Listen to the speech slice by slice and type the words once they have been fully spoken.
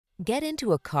Get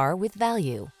into a car with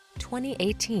value.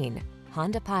 2018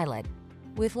 Honda Pilot.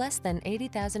 With less than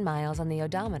 80,000 miles on the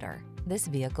odometer, this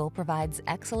vehicle provides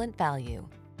excellent value.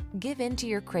 Give in to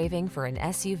your craving for an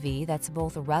SUV that's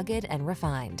both rugged and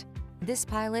refined. This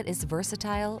Pilot is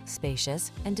versatile,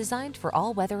 spacious, and designed for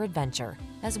all-weather adventure,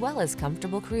 as well as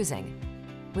comfortable cruising.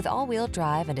 With all-wheel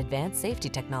drive and advanced safety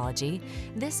technology,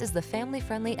 this is the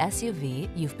family-friendly SUV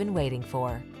you've been waiting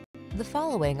for. The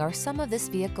following are some of this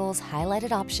vehicle's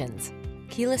highlighted options: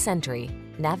 keyless entry,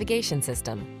 navigation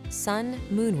system, sun,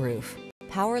 moonroof,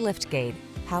 power liftgate,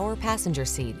 power passenger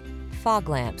seat, fog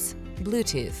lamps,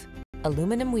 Bluetooth,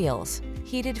 aluminum wheels,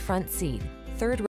 heated front seat, third